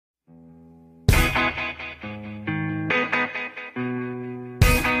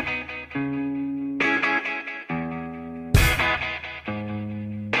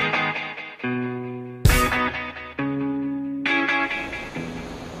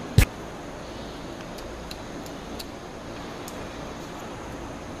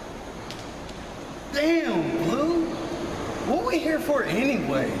here for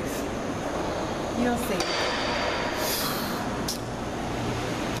anyways? You'll see.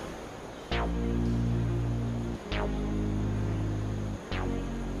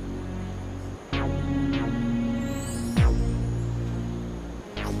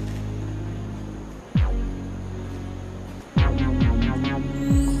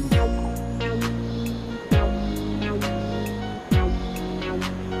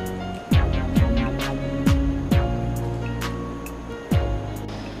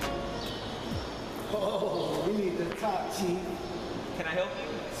 Chief. Can I help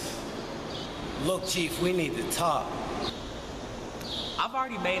you? Look, Chief, we need to talk. I've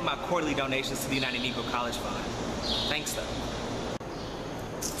already made my quarterly donations to the United Negro College Fund. Thanks, though.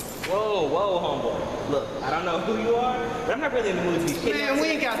 Whoa, homeboy. Look, I don't know who you are, but I'm not really in the mood to be kidnapped. Man, we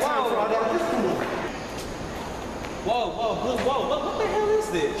ain't got time for all that. Just come on. Whoa, what the hell is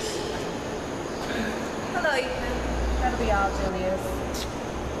this? Hello, Ethan. That'll be all, Julius.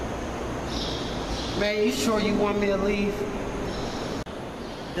 Man, you sure you want me to leave?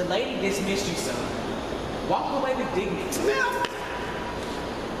 The lady dismissed you, son. Walk away with dignity. Go.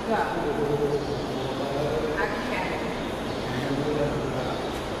 I can't.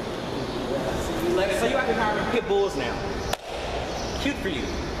 See you later. So you out here hiring pit bulls now. Cute for you.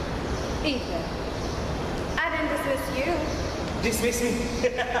 Ethan, I didn't dismiss you. Dismiss me?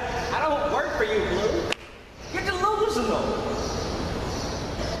 I don't work for you, Blue. You're delusional.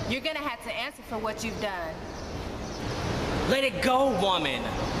 You're gonna have to answer for what you've done. Let it go, woman.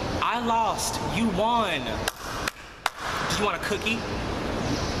 I lost. You won. Do you want a cookie?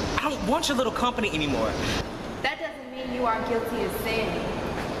 I don't want your little company anymore. That doesn't mean you aren't guilty of sin.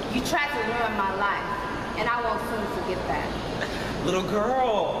 You tried to ruin my life, and I won't soon forget that. Little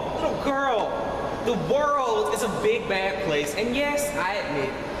girl, the world is a big, bad place. And yes, I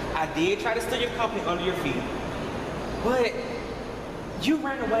admit, I did try to steal your company under your feet. But you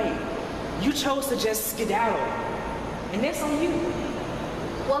ran away. You chose to just skedaddle. And that's on you.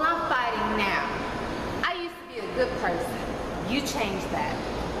 Well, I'm fighting now. I used to be a good person. You changed that.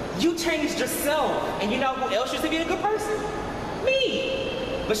 You changed yourself. And you know who else used to be a good person?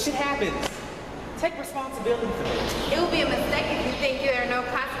 Me. But shit happens. Take responsibility for this. It would be a mistake if you think there are no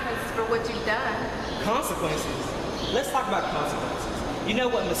consequences for what you've done. Consequences? Let's talk about consequences. You know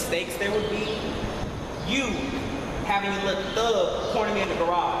what mistakes there would be? You having your little thug cornering me in the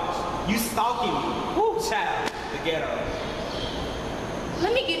garage. You stalking me. Woo, child. The ghetto.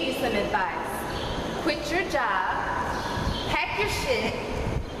 Let me give you some advice. Quit your job, pack your shit,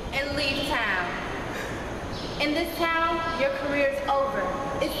 and leave town. In this town, your career's over.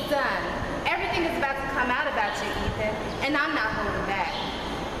 It's done. Everything is about to come out about you, Ethan, and I'm not holding back.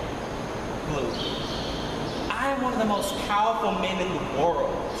 Blue, I am one of the most powerful men in the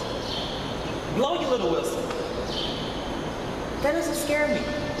world. Blow your little whistle. That doesn't scare me.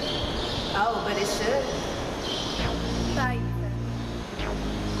 Oh, but it should.